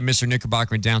 and inside Mr.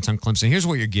 Knickerbocker in downtown Clemson. Here's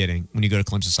what you're getting when you go to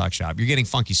Clemson Sock Shop. You're getting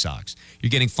funky socks. You're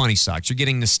getting funny socks. You're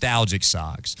getting nostalgic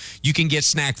socks. You can get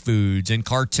snack foods and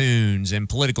cartoons and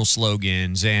political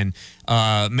slogans and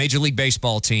Major League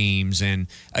Baseball teams, and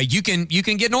you can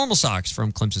get normal socks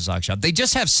from Clemson Sock Shop. They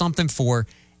just have something for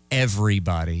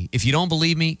everybody. If you don't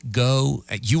believe me, go.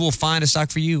 You will find a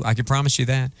sock for you. I can promise you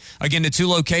that. Again, the 2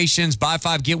 locations, buy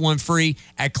 5, get 1 free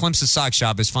at Clemson Sock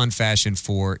Shop is fun fashion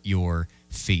for your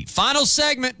feet. Final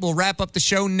segment. We'll wrap up the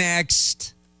show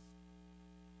next.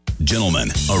 Gentlemen,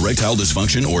 erectile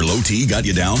dysfunction or low T got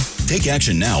you down? Take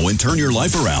action now and turn your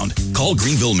life around. Call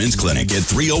Greenville Men's Clinic at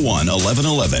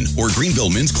 301-1111 or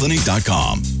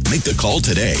greenvillemensclinic.com. Make the call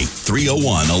today,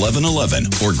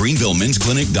 301-1111 or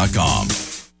greenvillemensclinic.com.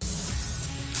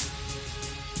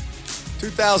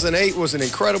 2008 was an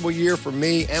incredible year for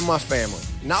me and my family.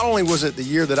 Not only was it the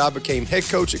year that I became head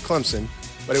coach at Clemson,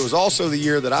 but it was also the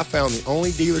year that I found the only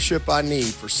dealership I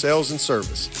need for sales and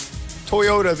service.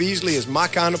 Toyota of Easley is my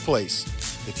kind of place.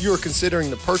 If you are considering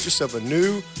the purchase of a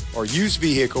new or used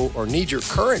vehicle or need your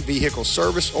current vehicle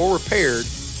serviced or repaired,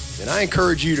 then I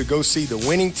encourage you to go see the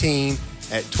winning team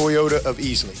at Toyota of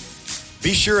Easley.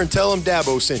 Be sure and tell them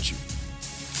Dabo sent you.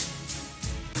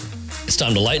 It's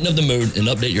time to lighten up the mood and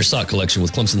update your sock collection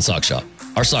with Clemson Sock Shop.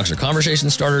 Our socks are conversation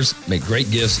starters, make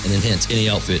great gifts, and enhance any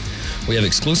outfit. We have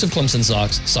exclusive Clemson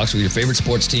socks, socks with your favorite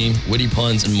sports team, witty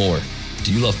puns, and more.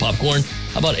 Do you love popcorn?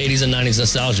 How about 80s and 90s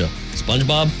nostalgia?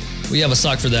 SpongeBob? We have a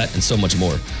sock for that and so much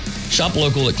more. Shop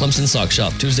local at Clemson Sock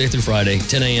Shop Tuesday through Friday,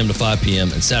 10 a.m. to 5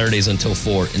 p.m. and Saturdays until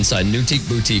 4 inside Newtique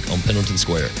Boutique on Pendleton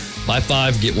Square. Buy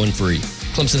 5, get 1 free.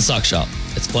 Clemson Sock Shop.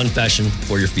 It's fun fashion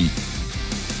for your feet.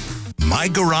 My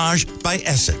Garage by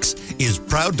Essex is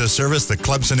proud to service the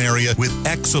Clemson area with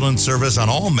excellent service on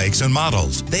all makes and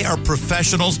models. They are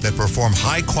professionals that perform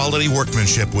high-quality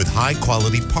workmanship with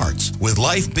high-quality parts. With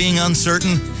life being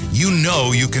uncertain, you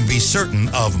know you can be certain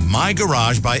of My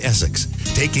Garage by Essex,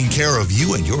 taking care of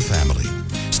you and your family.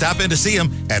 Stop in to see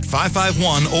them at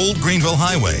 551 Old Greenville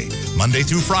Highway, Monday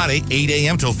through Friday, 8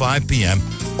 a.m. till 5 p.m.,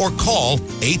 or call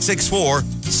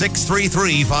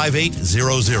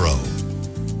 864-633-5800.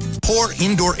 Poor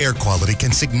indoor air quality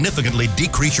can significantly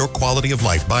decrease your quality of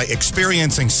life by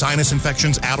experiencing sinus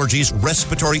infections, allergies,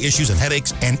 respiratory issues, and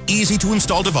headaches. An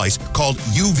easy-to-install device called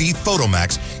UV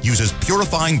Photomax uses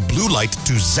purifying blue light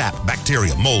to zap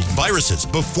bacteria, mold, viruses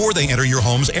before they enter your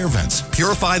home's air vents.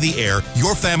 Purify the air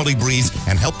your family breathes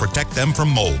and help protect them from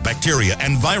mold, bacteria,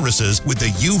 and viruses with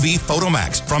the UV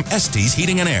Photomax from Estes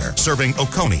Heating and Air, serving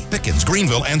Oconee, Pickens,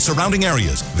 Greenville, and surrounding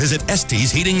areas. Visit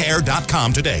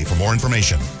EstesHeatingAir.com today for more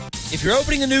information. If you're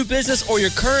opening a new business or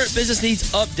your current business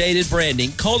needs updated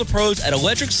branding, call the pros at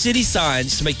Electric City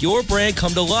Signs to make your brand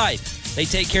come to life. They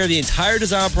take care of the entire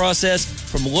design process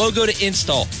from logo to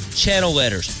install, channel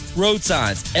letters, road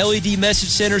signs, LED message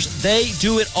centers. They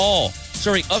do it all.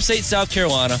 Serving upstate South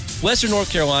Carolina, western North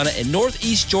Carolina, and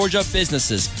northeast Georgia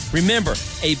businesses. Remember,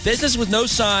 a business with no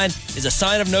sign is a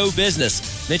sign of no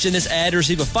business. Mention this ad to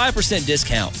receive a 5%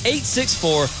 discount.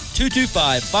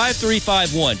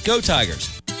 864-225-5351. Go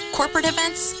Tigers. Corporate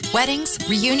events, weddings,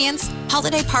 reunions,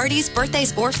 holiday parties,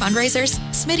 birthdays, or fundraisers,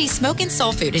 Smitty's Smoke and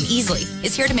Soul Food in Easley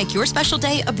is here to make your special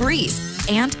day a breeze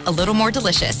and a little more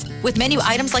delicious. With menu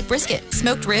items like brisket,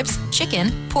 smoked ribs,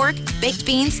 chicken, pork, baked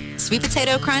beans, sweet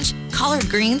potato crunch, collard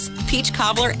greens, peach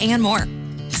cobbler, and more.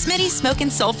 Smitty's Smoke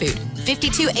and Soul Food,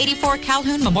 5284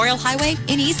 Calhoun Memorial Highway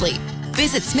in Easley.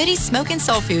 Visit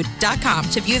Smitty'sSmokeandSoulFood.com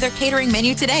to view their catering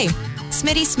menu today.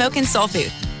 Smitty's Smoke and Soul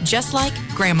Food, just like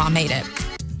Grandma made it.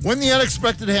 When the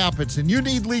unexpected happens and you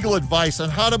need legal advice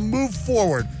on how to move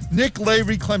forward, Nick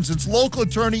Lavery, Clemson's local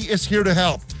attorney, is here to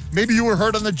help. Maybe you were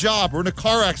hurt on the job or in a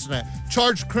car accident,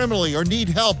 charged criminally, or need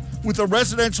help with a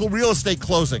residential real estate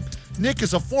closing. Nick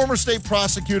is a former state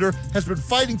prosecutor, has been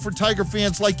fighting for Tiger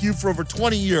fans like you for over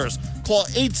 20 years. Call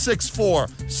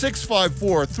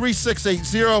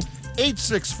 864-654-3680,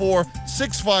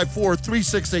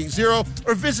 864-654-3680,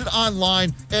 or visit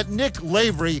online at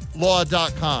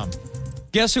nicklaverylaw.com.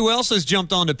 Guess who else has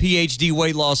jumped onto PhD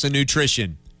weight loss and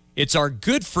nutrition? It's our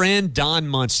good friend Don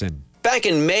Munson. Back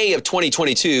in May of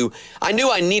 2022, I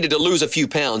knew I needed to lose a few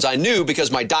pounds. I knew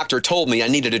because my doctor told me I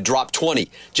needed to drop 20.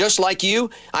 Just like you,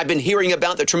 I've been hearing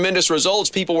about the tremendous results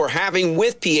people were having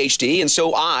with PhD, and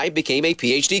so I became a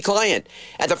PhD client.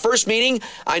 At the first meeting,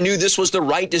 I knew this was the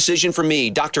right decision for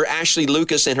me. Dr. Ashley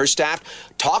Lucas and her staff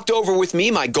talked over with me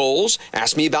my goals,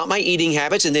 asked me about my eating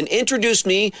habits, and then introduced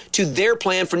me to their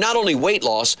plan for not only weight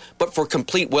loss, but for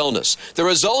complete wellness. The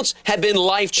results have been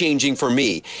life-changing for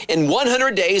me. In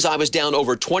 100 days, I was down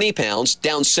over 20 pounds,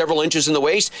 down several inches in the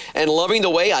waist, and loving the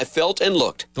way I felt and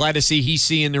looked. Glad to see he's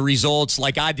seeing the results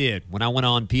like I did when I went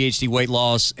on PhD weight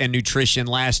loss and nutrition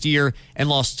last year and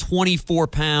lost 24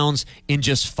 pounds in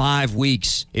just 5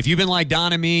 weeks. If you've been like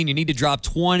Don and me and you need to drop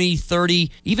 20,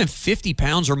 30, even 50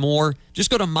 pounds or more, just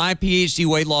go to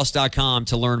myphdweightloss.com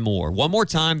to learn more. One more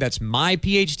time, that's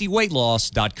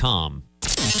myphdweightloss.com.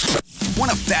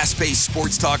 Want a fast-paced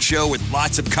sports talk show with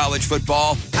lots of college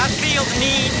football? I feel the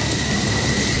need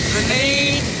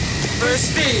for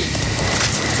speed.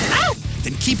 Ow!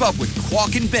 Then keep up with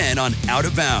Quack and Ben on Out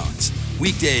of Bounds.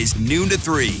 Weekdays noon to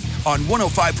 3 on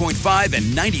 105.5 and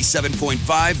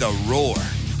 97.5 The Roar,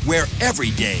 where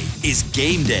every day is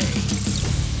game day.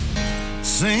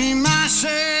 Sing my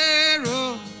share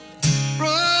of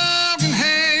broken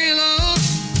halos,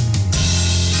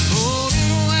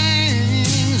 golden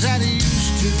wings that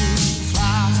used to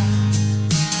fly.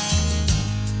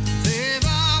 They've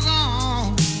all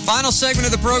gone. Final segment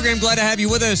of the program. Glad to have you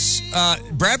with us.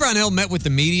 Brad Brownell met with the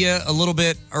media a little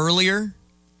bit earlier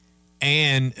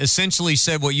and essentially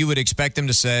said what you would expect him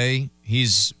to say.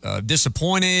 He's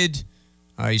disappointed.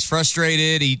 He's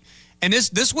frustrated.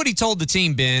 This is what he told the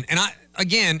team, Ben. And I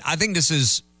think this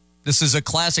is a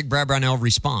classic Brad Brownell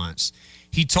response.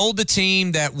 He told the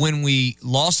team that when we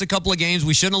lost a couple of games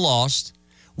we shouldn't have lost,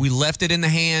 we left it in the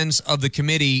hands of the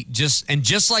committee.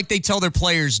 Just like they tell their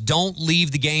players, don't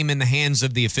leave the game in the hands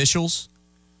of the officials.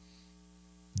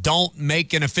 Don't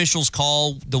make an official's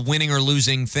call the winning or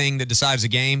losing thing that decides a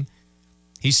game.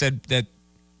 He said that,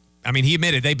 he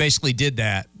admitted they basically did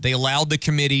that. They allowed the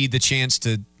committee the chance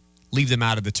to leave them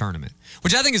out of the tournament,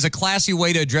 which I think is a classy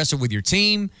way to address it with your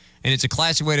team, and it's a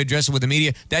classy way to address it with the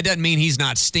media. That doesn't mean he's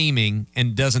not steaming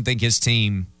and doesn't think his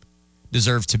team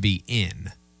deserves to be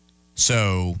in.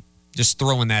 So just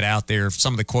throwing that out there,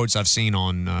 some of the quotes I've seen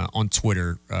on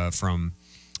Twitter from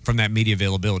that media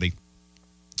availability.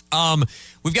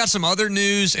 We've got some other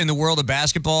news in the world of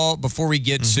basketball before we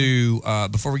get to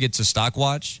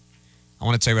Stockwatch. I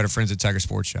want to tell you about our friends at Tiger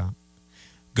Sports Shop.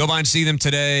 Go by and see them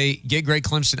today. Get great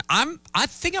Clemson. I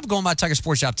think I'm going by Tiger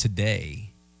Sports Shop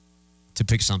today to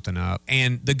pick something up.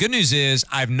 And the good news is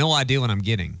I have no idea what I'm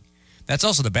getting. That's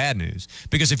also the bad news.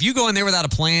 Because if you go in there without a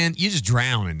plan, you just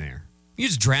drown in there. You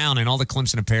just drown in all the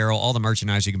Clemson apparel, all the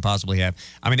merchandise you can possibly have.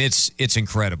 I mean, it's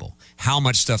incredible how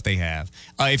much stuff they have.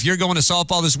 If you're going to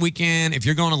softball this weekend, if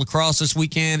you're going to lacrosse this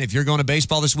weekend, if you're going to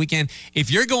baseball this weekend,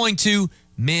 if you're going to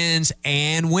men's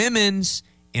and women's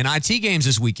NIT games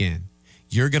this weekend,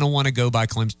 you're going to want to go by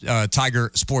Tiger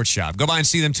Sports Shop. Go by and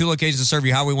see them. 2 locations to serve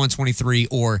you, Highway 123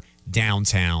 or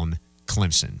downtown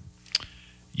Clemson.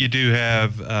 You do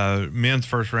have men's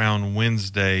first round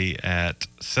Wednesday at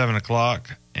 7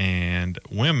 o'clock, and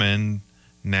women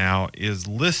now is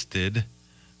listed.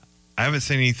 I haven't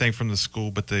seen anything from the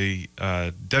school, but the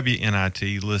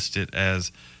WNIT listed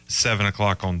as 7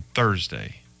 o'clock on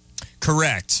Thursday.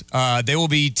 Correct. They will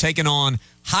be taking on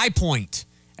High Point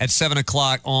at 7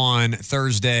 o'clock on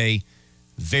Thursday.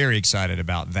 Very excited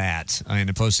about that in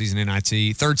the postseason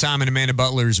NIT. Third time in Amanda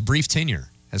Butler's brief tenure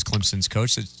as Clemson's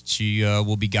coach that she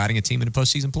will be guiding a team into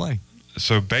postseason play.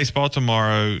 So baseball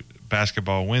tomorrow,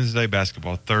 basketball Wednesday,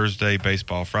 basketball Thursday,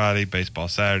 baseball Friday, baseball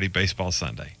Saturday, baseball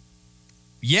Sunday.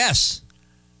 Yes.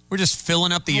 We're just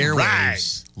filling up the airwaves.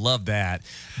 Right. Love that.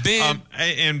 Ben.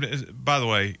 And by the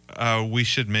way, we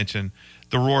should mention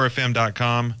the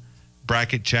RoarFM.com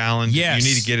bracket challenge. Yes. You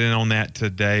need to get in on that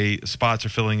today. Spots are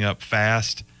filling up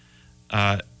fast.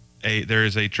 There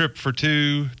is a trip for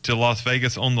 2 to Las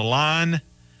Vegas on the line.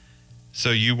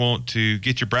 So you want to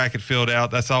get your bracket filled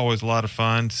out. That's always a lot of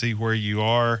fun. See where you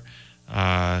are.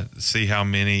 See how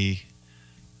many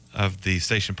of the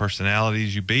station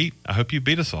personalities you beat. I hope you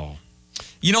beat us all.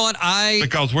 You know what?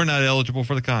 Because we're not eligible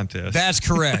for the contest. That's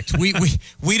correct. we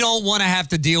don't want to have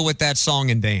to deal with that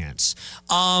song and dance.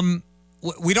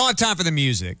 We don't have time for the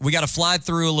music. We got to fly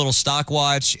through a little stock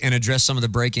watch and address some of the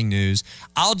breaking news.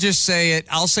 I'll just say it.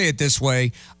 I'll say it this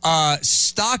way.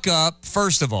 Stock up,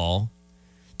 first of all,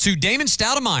 to Damon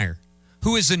Stoudemire,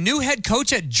 who is the new head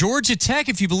coach at Georgia Tech.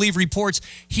 If you believe reports,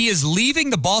 he is leaving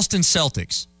the Boston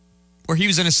Celtics, where he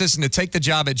was an assistant, to take the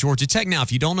job at Georgia Tech. Now,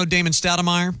 if you don't know Damon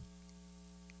Stoudemire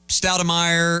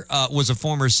was a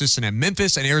former assistant at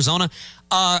Memphis and Arizona.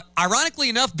 Ironically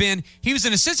enough, Ben, he was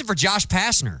an assistant for Josh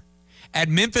Pastner at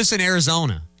Memphis and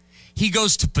Arizona. He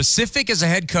goes to Pacific as a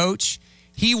head coach.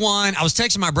 He won. I was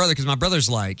texting my brother because my brother's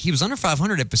like, he was under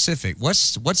 500 at Pacific.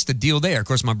 What's the deal there? Of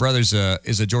course, my brother's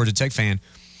is a Georgia Tech fan.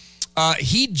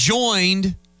 He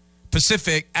joined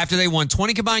Pacific after they won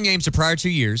 20 combined games the prior 2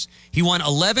 years. He won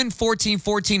 11, 14,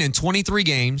 14, and 23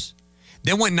 games.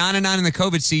 Then went 9-9 in the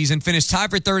COVID season, finished tied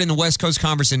for third in the West Coast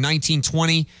Conference in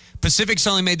 1920. Pacific's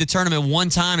only made the tournament one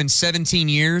time in 17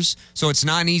 years, so it's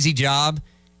not an easy job.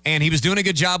 And he was doing a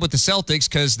good job with the Celtics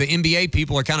because the NBA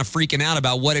people are kind of freaking out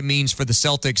about what it means for the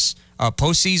Celtics'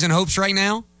 postseason hopes right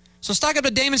now. So stock up to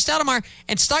Damon Stoudemire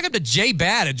and stock up to Jay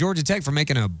Batt at Georgia Tech for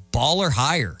making a baller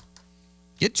hire.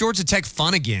 Get Georgia Tech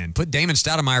fun again. Put Damon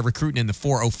Stoudemire recruiting in the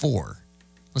 404.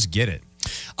 Let's get it.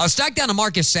 Stock down to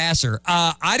Marcus Sasser.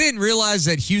 I didn't realize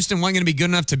that Houston wasn't going to be good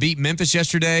enough to beat Memphis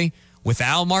yesterday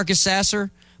without Marcus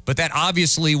Sasser, but that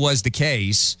obviously was the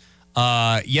case.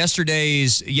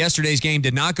 Yesterday's game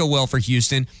did not go well for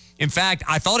Houston. In fact,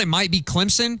 I thought it might be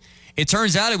Clemson. It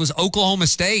turns out it was Oklahoma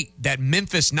State that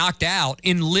Memphis knocked out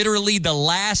in literally the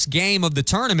last game of the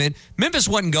tournament. Memphis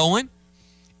wasn't going.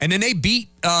 And then they beat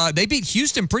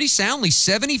Houston pretty soundly,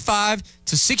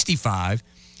 75-65.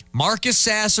 Marcus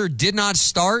Sasser did not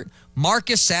start.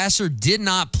 Marcus Sasser did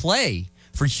not play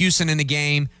for Houston in the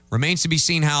game. Remains to be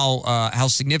seen how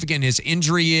significant his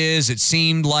injury is. It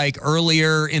seemed like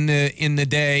earlier in the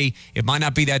day it might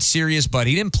not be that serious, but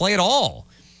he didn't play at all.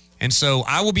 And so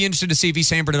I will be interested to see if he's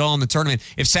hampered at all in the tournament.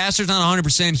 If Sasser's not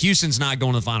 100%, Houston's not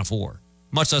going to the Final Four,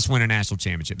 much less win a national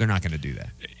championship. They're not going to do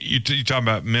that. You're talking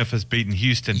about Memphis beating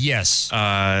Houston. Yes.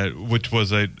 Which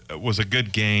was a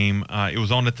good game. It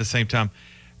was on at the same time.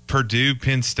 Purdue,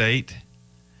 Penn State.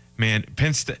 Man,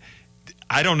 Penn State.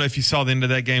 I don't know if you saw the end of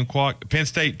that game, Quack. Penn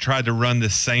State tried to run the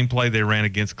same play they ran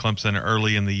against Clemson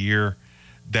early in the year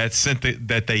that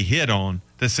they hit on,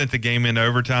 that sent the game into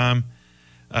overtime.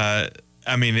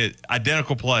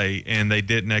 Identical play, and they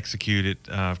didn't execute it.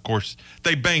 Of course,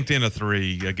 they banked in a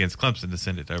 3 against Clemson to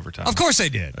send it to overtime. Of course they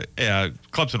did.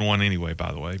 Clemson won anyway,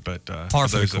 by the way. But par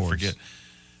for those that forget.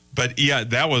 But yeah,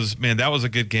 that was a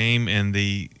good game, and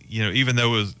even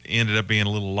though it ended up being a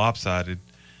little lopsided.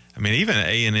 I mean, even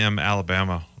A&M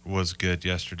Alabama was good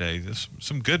yesterday. There's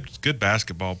some good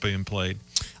basketball being played.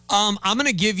 I'm going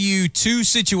to give you 2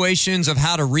 situations of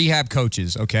how to rehab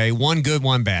coaches, okay? One good,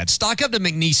 one bad. Stock up to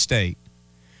McNeese State.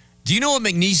 Do you know what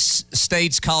McNeese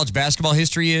State's college basketball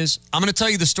history is? I'm going to tell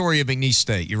you the story of McNeese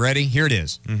State. You ready? Here it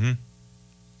is. Mm-hmm.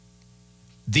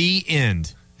 The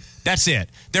end. That's it.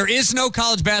 There is no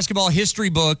college basketball history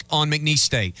book on McNeese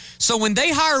State. So when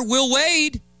they hire Will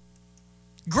Wade,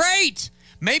 great.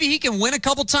 Maybe he can win a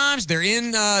couple times. They're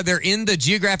in the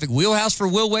geographic wheelhouse for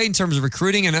Will Wade in terms of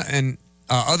recruiting and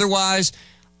otherwise.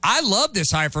 I love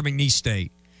this hire for McNeese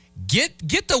State. Get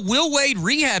the Will Wade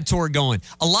rehab tour going.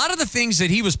 A lot of the things that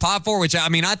he was popped for, which I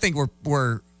think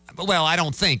were well, I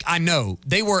don't think. I know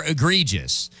they were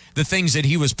egregious. The things that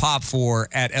he was popped for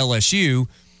at LSU,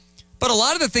 but a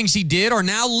lot of the things he did are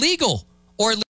now legal or